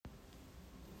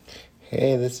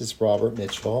Hey, this is Robert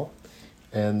Mitchell,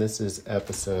 and this is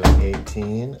episode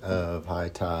 18 of High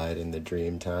Tide in the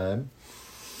Dream Time.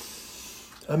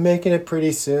 I'm making it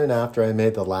pretty soon after I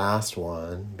made the last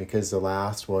one, because the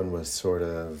last one was sort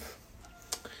of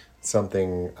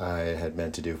something I had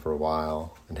meant to do for a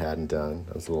while and hadn't done.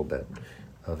 I was a little bit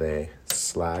of a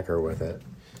slacker with it.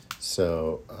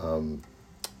 So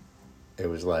it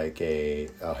was like a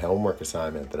homework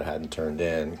assignment that I hadn't turned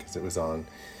in because it was on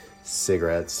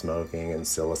cigarette smoking and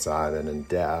psilocybin and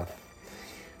death,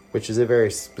 which is a very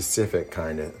specific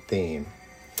kind of theme.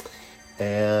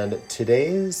 And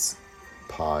today's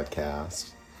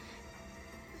podcast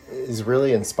is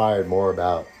really inspired more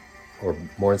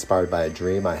inspired by a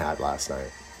dream I had last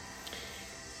night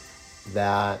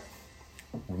that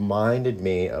reminded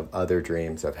me of other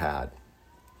dreams I've had.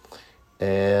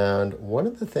 And one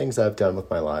of the things I've done with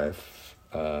my life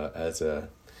as a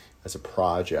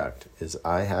project is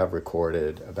I have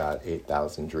recorded about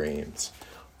 8,000 dreams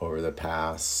over the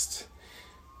past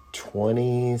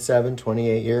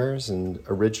 28 years. And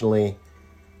originally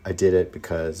I did it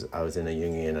because I was in a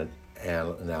Jungian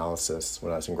analysis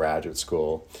when I was in graduate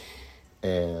school,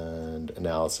 and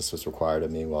analysis was required of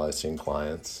me while I was seeing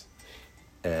clients.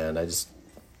 And I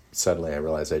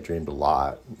realized I dreamed a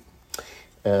lot.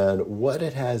 And what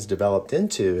it has developed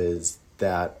into is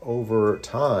that over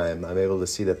time, I'm able to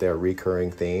see that there are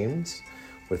recurring themes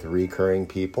with recurring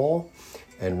people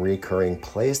and recurring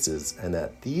places, and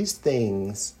that these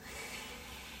things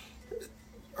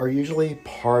are usually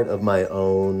part of my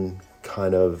own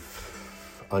kind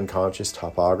of unconscious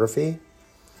topography,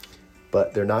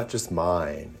 but they're not just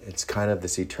mine. It's kind of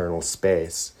this eternal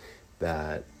space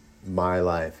that my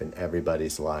life and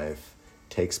everybody's life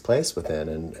takes place within.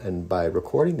 And by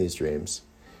recording these dreams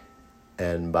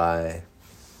and by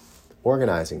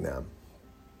organizing them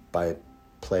by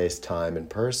place, time, and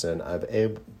person, I've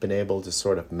been able to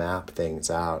sort of map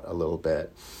things out a little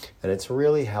bit. And it's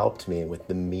really helped me with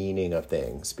the meaning of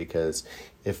things, because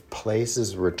if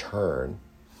places return,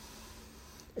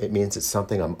 it means it's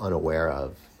something I'm unaware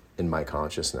of in my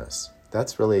consciousness.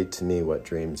 That's really, to me, what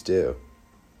dreams do.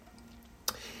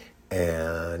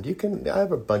 And I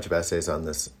have a bunch of essays on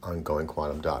this on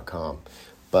goingquantum.com.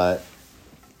 But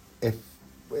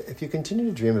if you continue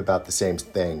to dream about the same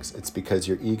things, it's because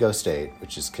your ego state,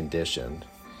 which is conditioned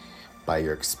by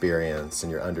your experience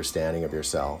and your understanding of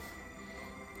yourself,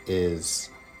 is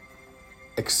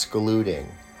excluding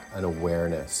an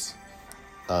awareness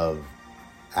of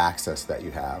access that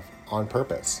you have on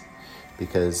purpose.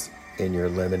 Because in your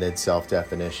limited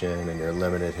self-definition and your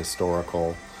limited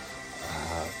historical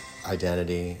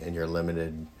identity and your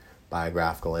limited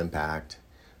biographical impact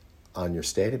on your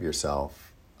state of yourself,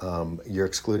 you're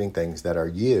excluding things that are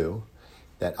you,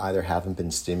 that either haven't been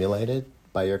stimulated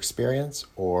by your experience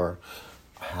or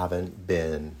haven't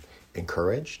been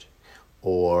encouraged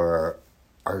or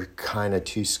are kind of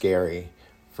too scary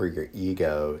for your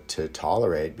ego to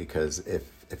tolerate, because if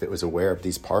it was aware of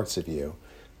these parts of you,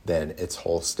 then its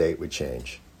whole state would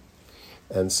change.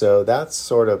 And so that's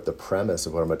sort of the premise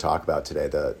of what I'm going to talk about today.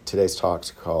 Today's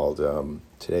podcast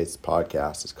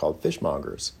is called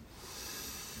Fishmongers.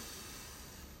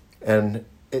 And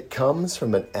it comes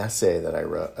from an essay that I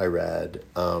read.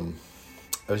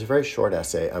 It was a very short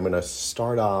essay. I'm going to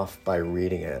start off by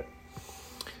reading it.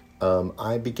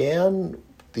 I began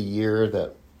the year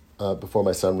that before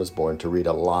my son was born to read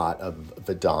a lot of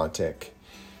Vedantic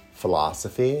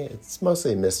philosophy. It's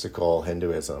mostly mystical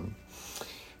Hinduism.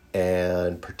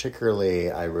 And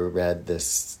particularly, I read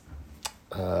this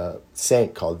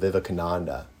saint called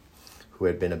Vivekananda, who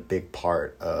had been a big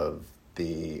part of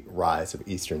the rise of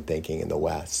Eastern thinking in the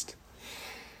West.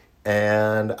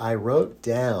 And I wrote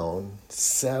down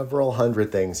several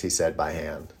hundred things he said by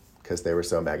hand, because they were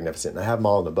so magnificent. And I have them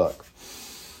all in the book.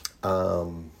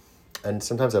 And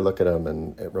sometimes I look at them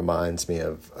and it reminds me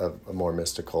of a more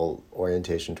mystical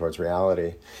orientation towards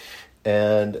reality.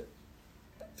 And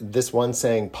this one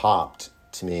saying popped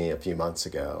to me a few months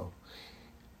ago,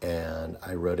 and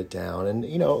I wrote it down. And,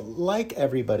 like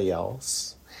everybody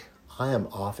else, I am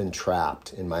often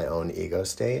trapped in my own ego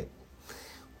state,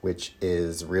 which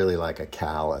is really like a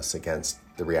callous against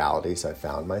the realities I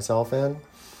found myself in.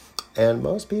 And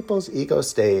most people's ego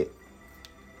state,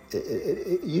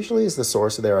 it usually is the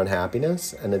source of their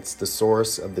unhappiness, and it's the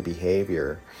source of the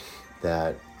behavior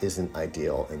that isn't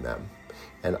ideal in them.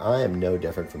 And I am no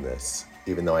different from this,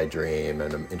 even though I dream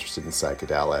and I'm interested in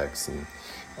psychedelics and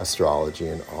astrology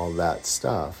and all that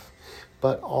stuff.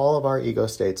 But all of our ego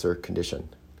states are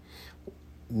conditioned.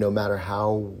 No matter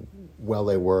how well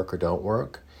they work or don't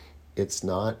work, it's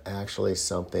not actually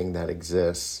something that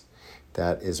exists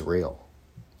that is real.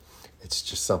 It's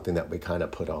just something that we kind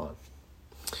of put on.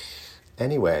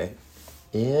 Anyway,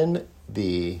 in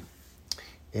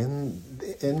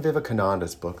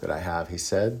Vivekananda's book that I have, he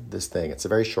said this thing. It's a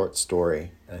very short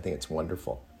story, and I think it's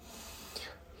wonderful.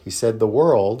 He said, the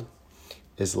world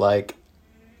is like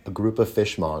a group of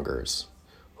fishmongers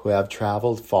who have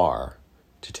traveled far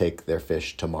to take their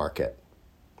fish to market.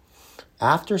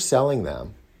 After selling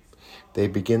them, they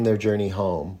begin their journey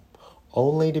home,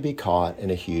 only to be caught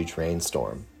in a huge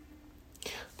rainstorm.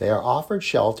 They are offered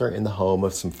shelter in the home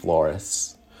of some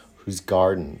florists, whose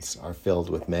gardens are filled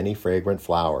with many fragrant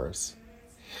flowers.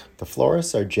 The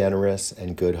florists are generous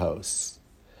and good hosts.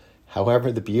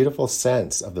 However, the beautiful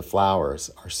scents of the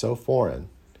flowers are so foreign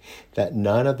that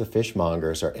none of the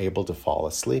fishmongers are able to fall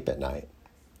asleep at night.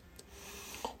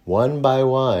 One by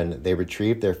one, they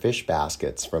retrieve their fish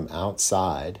baskets from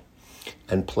outside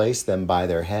and place them by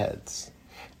their heads,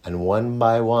 and one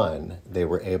by one, they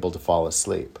were able to fall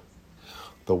asleep.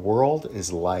 The world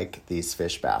is like these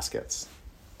fish baskets.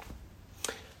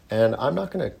 And I'm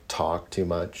not going to talk too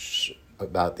much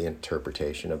about the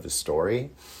interpretation of the story,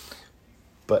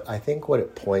 but I think what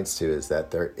it points to is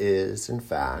that there is, in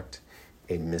fact,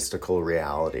 a mystical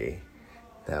reality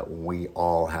that we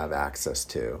all have access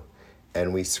to,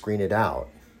 and we screen it out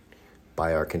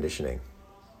by our conditioning.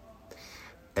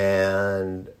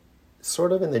 And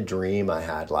sort of in the dream I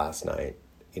had last night,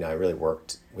 I really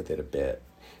worked with it a bit.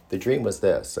 The dream was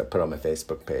this, I put on my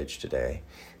Facebook page today,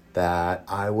 that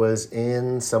I was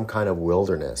in some kind of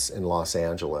wilderness in Los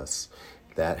Angeles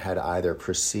that had either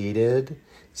preceded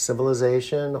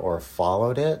civilization or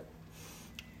followed it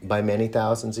by many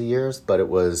thousands of years, but it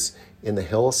was in the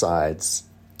hillsides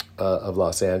of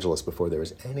Los Angeles before there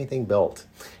was anything built.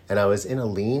 And I was in a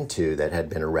lean-to that had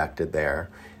been erected there.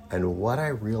 And what I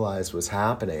realized was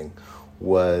happening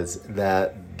was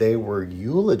that they were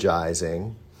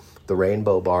eulogizing the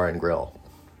Rainbow Bar and Grill,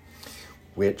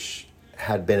 which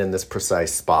had been in this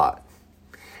precise spot.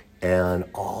 And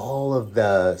all of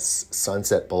the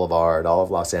Sunset Boulevard, all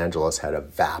of Los Angeles had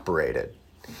evaporated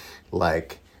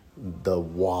like the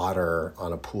water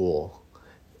on a pool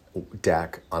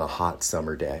deck on a hot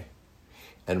summer day.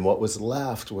 And what was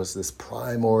left was this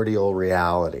primordial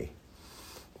reality,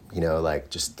 like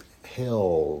just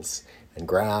hills and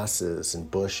grasses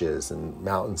and bushes and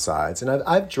mountainsides. And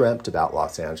I've dreamt about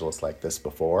Los Angeles like this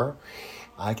before.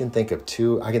 I can think of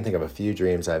a few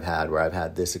dreams I've had where I've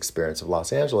had this experience of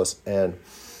Los Angeles. And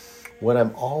what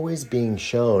I'm always being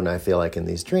shown, I feel like in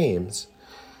these dreams,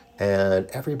 and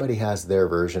everybody has their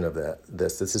version of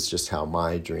this is just how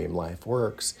my dream life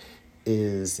works,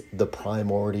 is the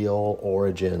primordial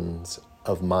origins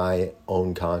of my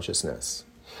own consciousness,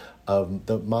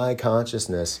 of my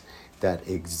consciousness that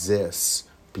exists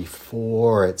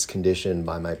before it's conditioned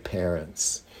by my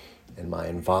parents and my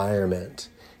environment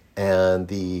and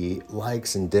the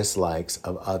likes and dislikes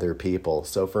of other people.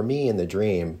 So for me in the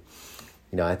dream,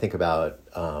 I think about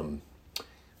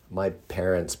my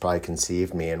parents probably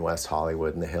conceived me in West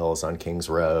Hollywood in the hills on Kings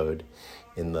Road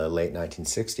in the late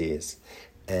 1960s.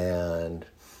 And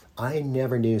I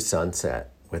never knew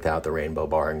Sunset without the Rainbow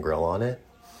Bar and Grill on it.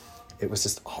 It was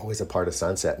just always a part of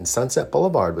Sunset. And Sunset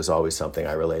Boulevard was always something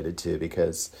I related to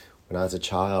because when I was a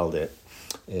child,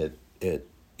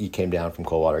 you came down from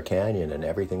Coldwater Canyon and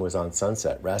everything was on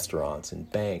Sunset, restaurants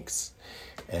and banks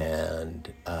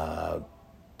and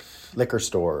liquor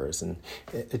stores. And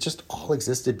it just all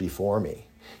existed before me.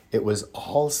 It was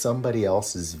all somebody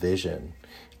else's vision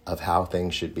of how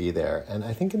things should be there. And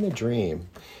I think in the dream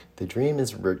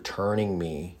is returning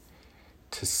me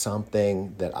to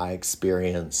something that I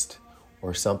experienced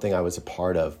or something I was a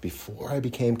part of before I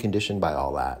became conditioned by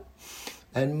all that.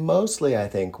 And mostly I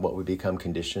think what we become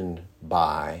conditioned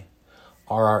by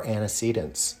are our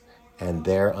antecedents and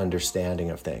their understanding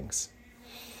of things.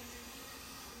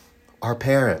 Our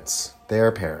parents,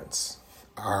 their parents,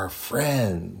 our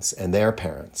friends and their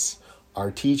parents,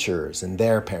 our teachers and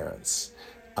their parents,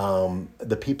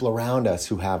 the people around us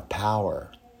who have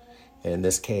power. In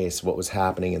this case, what was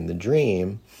happening in the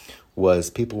dream was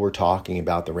people were talking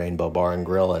about the Rainbow Bar and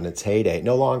Grill in its heyday. It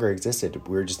no longer existed.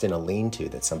 We were just in a lean-to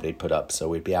that somebody put up so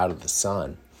we'd be out of the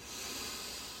sun.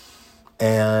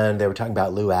 And they were talking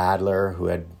about Lou Adler, who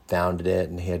had founded it,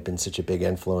 and he had been such a big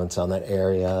influence on that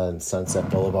area and Sunset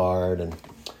Boulevard and,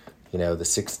 the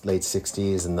late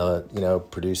 60s and the,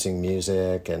 producing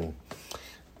music and,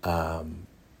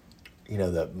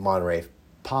 the Monterey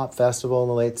Pop Festival in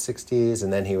the late 60s.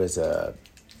 And then he was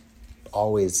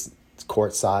always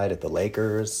courtside at the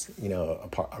Lakers,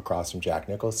 across from Jack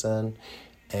Nicholson.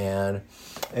 And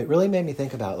it really made me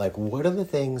think about, what are the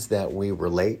things that we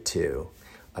relate to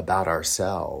about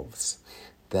ourselves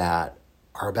that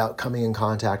are about coming in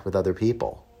contact with other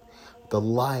people. The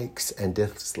likes and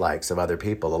dislikes of other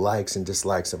people, the likes and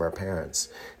dislikes of our parents,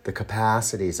 the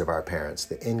capacities of our parents,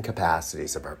 the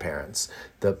incapacities of our parents,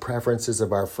 the preferences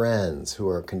of our friends who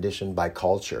are conditioned by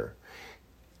culture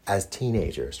as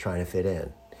teenagers trying to fit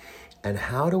in. And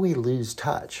how do we lose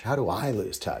touch? How do I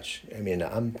lose touch? I mean,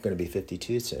 I'm going to be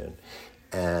 52 soon,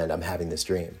 and I'm having this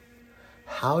dream.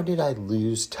 How did I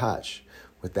lose touch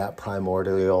with that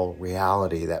primordial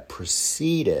reality that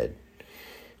preceded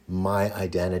my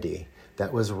identity,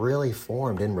 that was really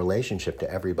formed in relationship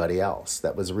to everybody else,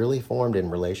 that was really formed in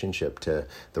relationship to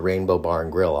the Rainbow Bar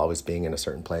and Grill always being in a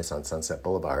certain place on Sunset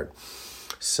Boulevard?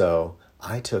 So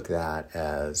I took that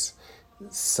as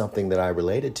something that I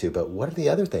related to, but what are the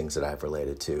other things that I've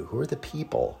related to? Who are the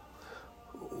people?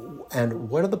 And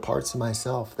what are the parts of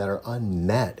myself that are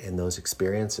unmet in those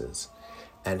experiences?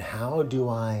 And how do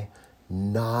I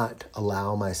not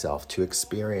allow myself to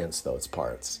experience those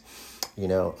parts? You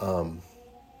know,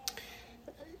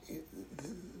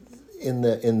 in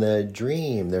the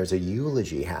dream, there's a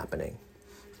eulogy happening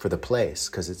for the place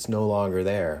because it's no longer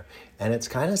there. And it's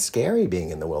kind of scary being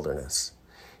in the wilderness.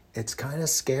 It's kind of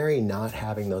scary not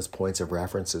having those points of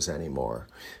references anymore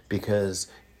because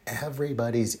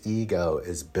everybody's ego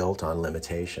is built on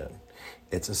limitation.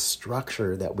 It's a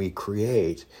structure that we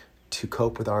create to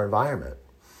cope with our environment.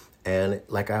 And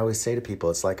like I always say to people,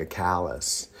 it's like a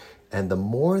callus. And the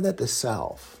more that the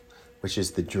self, which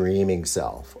is the dreaming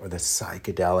self or the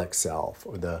psychedelic self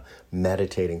or the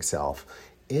meditating self,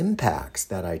 impacts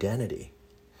that identity,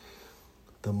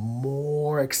 the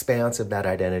more expansive that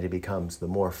identity becomes, the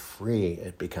more free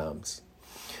it becomes.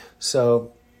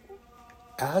 So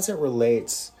as it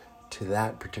relates to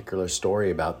that particular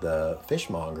story about the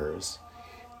fishmongers,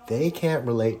 they can't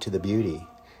relate to the beauty.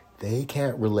 They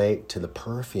can't relate to the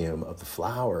perfume of the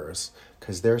flowers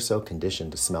because they're so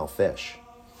conditioned to smell fish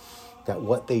that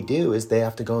what they do is they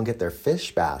have to go and get their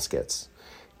fish baskets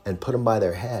and put them by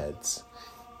their heads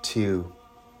to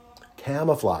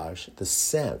camouflage the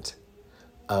scent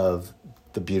of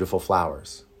the beautiful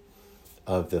flowers,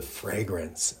 of the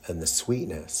fragrance and the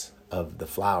sweetness of the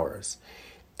flowers.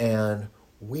 And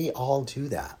we all do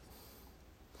that.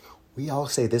 We all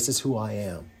say, this is who I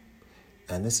am.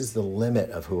 And this is the limit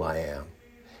of who I am.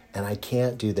 And I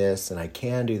can't do this, and I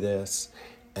can do this,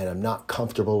 and I'm not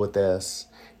comfortable with this,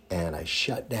 and I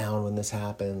shut down when this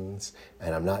happens,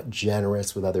 and I'm not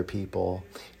generous with other people,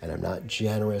 and I'm not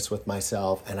generous with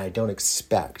myself, and I don't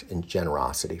expect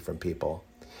generosity from people.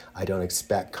 I don't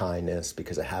expect kindness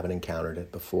because I haven't encountered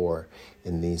it before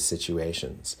in these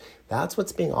situations. That's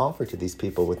what's being offered to these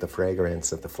people with the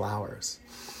fragrance of the flowers.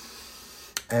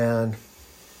 And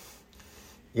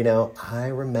you know, I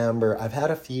remember I've had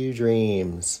a few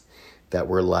dreams that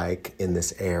were like in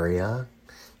this area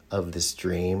of this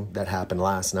dream that happened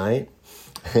last night.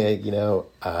 You know,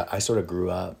 I sort of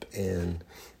grew up in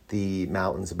the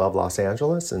mountains above Los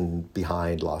Angeles and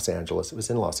behind Los Angeles. It was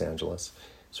in Los Angeles,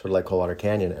 sort of like Coldwater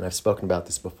Canyon. And I've spoken about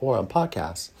this before on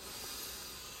podcasts.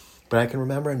 But I can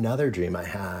remember another dream I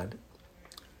had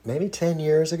maybe 10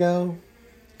 years ago.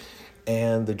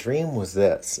 And the dream was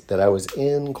this, that I was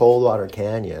in Coldwater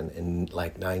Canyon in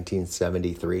like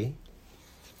 1973,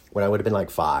 when I would have been like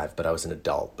 5, but I was an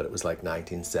adult, but it was like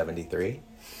 1973.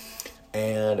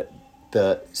 And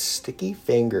the Sticky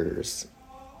Fingers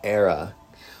era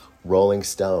Rolling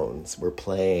Stones were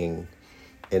playing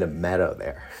in a meadow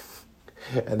there.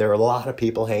 And there were a lot of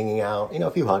people hanging out, you know,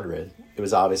 a few hundred. It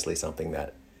was obviously something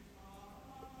that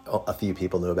a few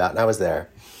people knew about, and I was there.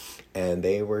 And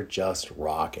they were just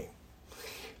rocking.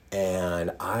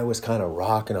 And I was kind of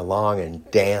rocking along and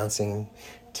dancing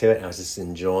to it. And I was just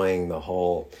enjoying the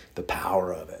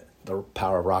power of it, the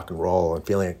power of rock and roll and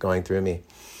feeling it going through me.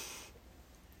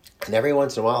 And every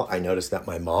once in a while, I noticed that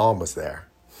my mom was there.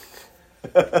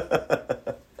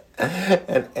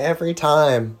 And every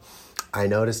time I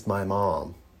noticed my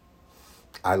mom,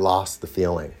 I lost the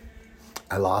feeling.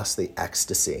 I lost the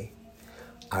ecstasy.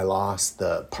 I lost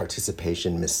the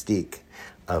participation mystique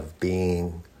of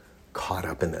being caught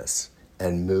up in this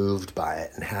and moved by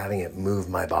it and having it move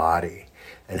my body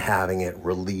and having it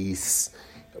release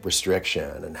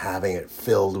restriction and having it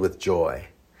filled with joy,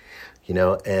 you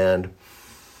know, and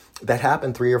that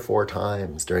happened 3 or 4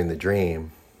 times during the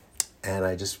dream. And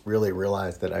I just really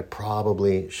realized that I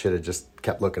probably should have just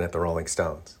kept looking at the Rolling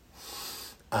Stones.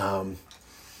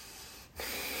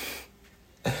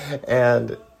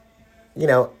 And, you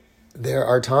know, there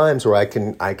are times where I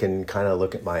can kind of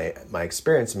look at my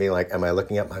experience and be like, am I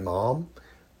looking at my mom?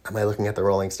 Am I looking at the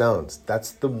Rolling Stones?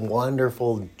 That's the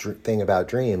wonderful thing about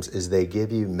dreams, is they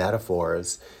give you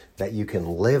metaphors that you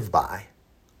can live by.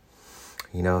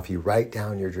 If you write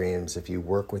down your dreams, if you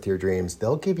work with your dreams,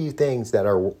 they'll give you things that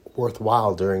are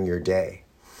worthwhile during your day.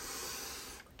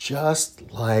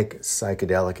 Just like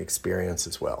psychedelic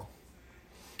experiences will.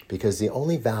 Because the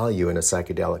only value in a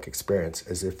psychedelic experience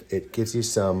is if it gives you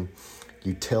some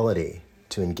utility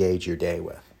to engage your day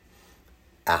with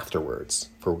afterwards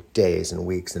for days and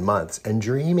weeks and months. And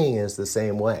dreaming is the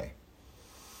same way.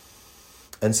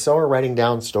 And so are writing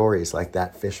down stories like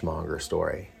that fishmonger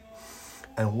story.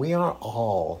 And we are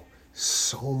all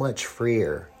so much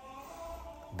freer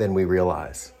than we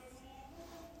realize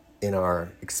in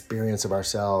our experience of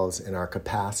ourselves, in our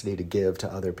capacity to give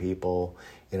to other people,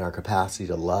 in our capacity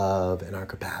to love, in our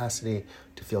capacity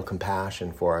to feel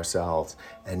compassion for ourselves,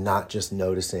 and not just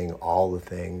noticing all the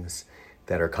things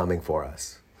that are coming for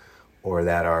us or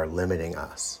that are limiting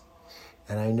us.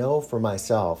 And I know for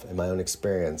myself, in my own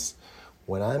experience,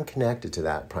 when I'm connected to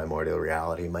that primordial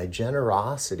reality, my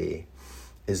generosity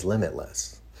is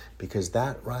limitless, because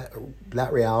that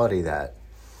reality that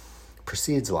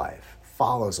precedes life,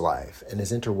 follows life, and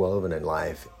is interwoven in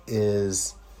life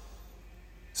is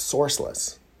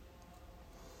sourceless.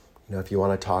 If you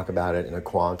want to talk about it in a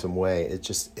quantum way,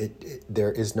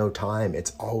 there is no time.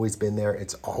 It's always been there.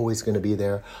 It's always going to be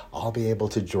there. I'll be able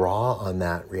to draw on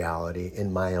that reality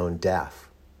in my own death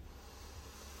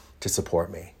to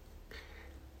support me.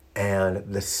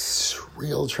 And the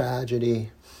real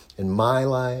tragedy in my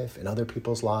life, in other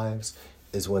people's lives,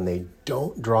 is when they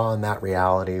don't draw on that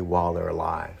reality while they're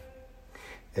alive,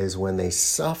 is when they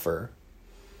suffer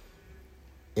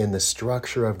in the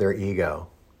structure of their ego,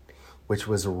 which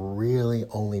was really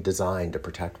only designed to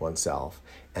protect oneself,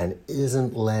 and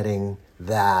isn't letting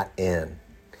that in,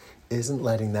 isn't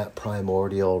letting that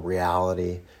primordial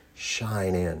reality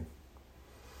shine in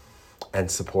and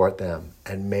support them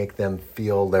and make them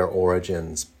feel their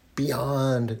origins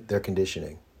beyond their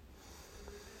conditioning.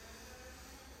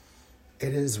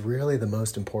 It is really the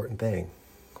most important thing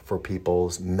for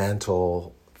people's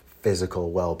mental,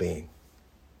 physical well-being.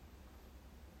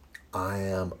 I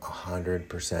am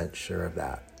 100% sure of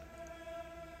that.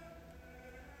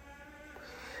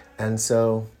 And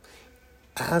so,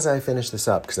 as I finish this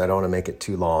up, because I don't want to make it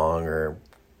too long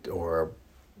or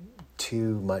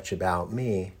too much about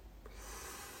me,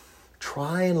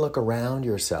 try and look around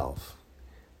yourself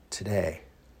today,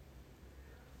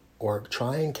 or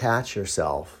try and catch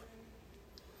yourself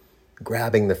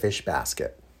grabbing the fish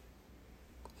basket.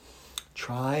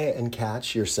 Try and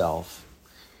catch yourself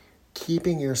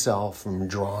keeping yourself from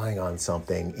drawing on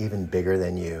something even bigger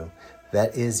than you,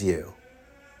 that is you.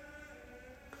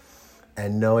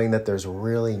 And knowing that there's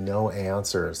really no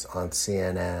answers on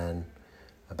CNN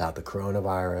about the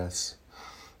coronavirus,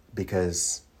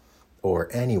 or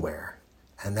anywhere.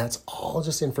 And that's all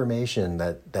just information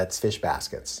that's fish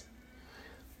baskets.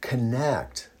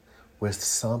 Connect with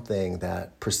something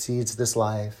that precedes this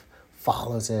life,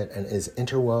 follows it, and is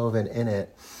interwoven in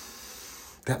it,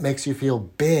 that makes you feel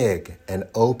big and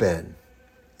open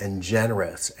and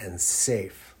generous and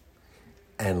safe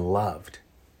and loved.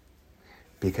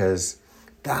 Because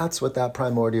that's what that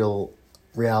primordial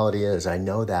reality is. I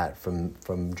know that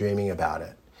from dreaming about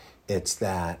it. It's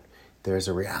that there's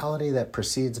a reality that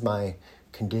precedes my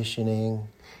conditioning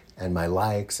and my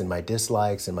likes and my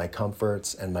dislikes and my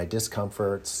comforts and my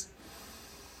discomforts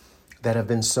that have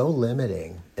been so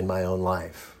limiting in my own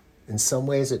life. In some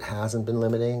ways it hasn't been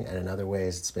limiting, and in other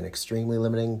ways it's been extremely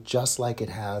limiting, just like it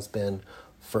has been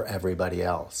for everybody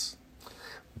else.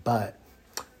 But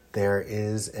there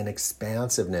is an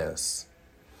expansiveness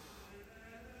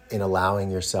in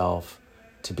allowing yourself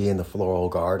to be in the floral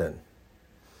garden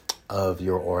of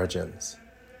your origins,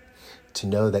 to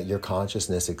know that your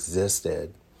consciousness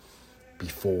existed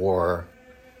before,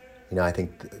 I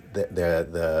think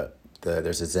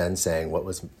there's a Zen saying, what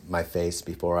was my face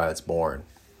before I was born?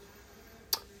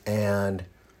 And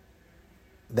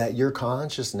that your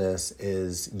consciousness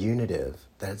is unitive,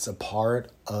 that it's a part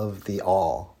of the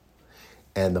all.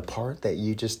 And the part that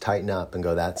you just tighten up and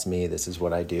go, that's me, this is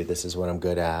what I do, this is what I'm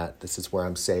good at, this is where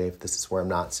I'm safe, this is where I'm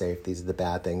not safe, these are the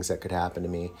bad things that could happen to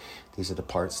me, these are the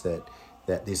parts that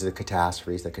these are the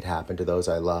catastrophes that could happen to those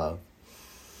I love.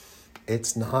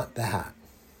 It's not that.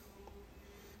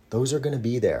 Those are going to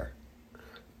be there.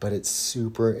 But it's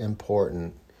super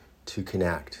important to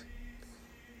connect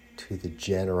to the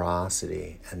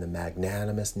generosity and the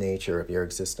magnanimous nature of your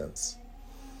existence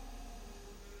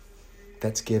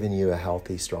that's given you a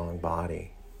healthy, strong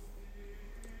body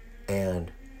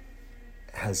and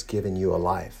has given you a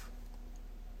life.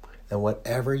 And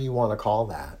whatever you want to call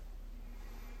that,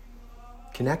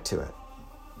 connect to it.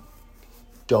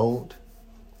 Don't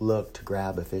look to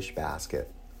grab a fish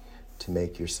basket to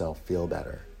make yourself feel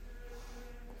better.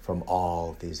 from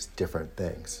all these different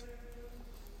things.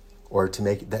 Or to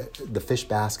make the fish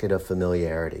basket of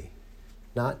familiarity,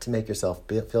 not to make yourself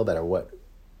feel better. What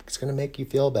it's going to make you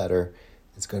feel better,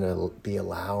 it's going to be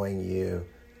allowing you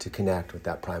to connect with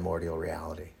that primordial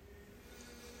reality.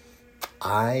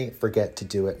 I forget to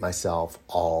do it myself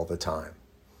all the time.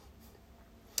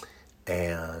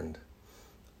 And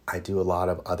I do a lot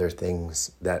of other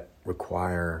things that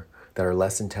are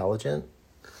less intelligent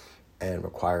and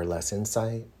require less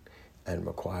insight and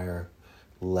require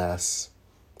less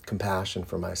compassion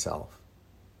for myself.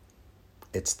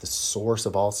 It's the source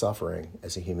of all suffering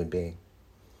as a human being.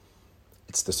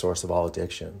 It's the source of all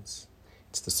addictions.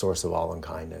 It's the source of all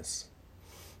unkindness.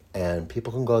 And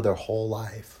people can go their whole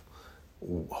life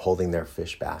holding their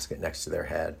fish basket next to their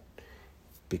head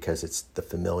because it's the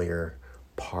familiar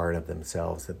part of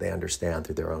themselves that they understand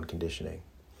through their own conditioning.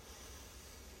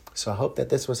 So I hope that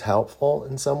this was helpful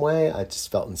in some way. I just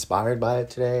felt inspired by it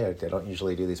today. I don't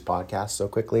usually do these podcasts so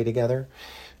quickly together.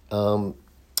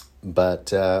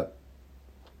 But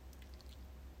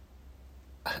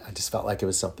I just felt like it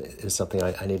was something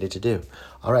I needed to do.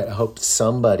 All right, I hope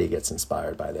somebody gets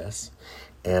inspired by this.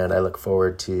 And I look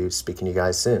forward to speaking to you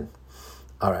guys soon.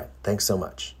 All right, thanks so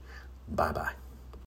much. Bye-bye.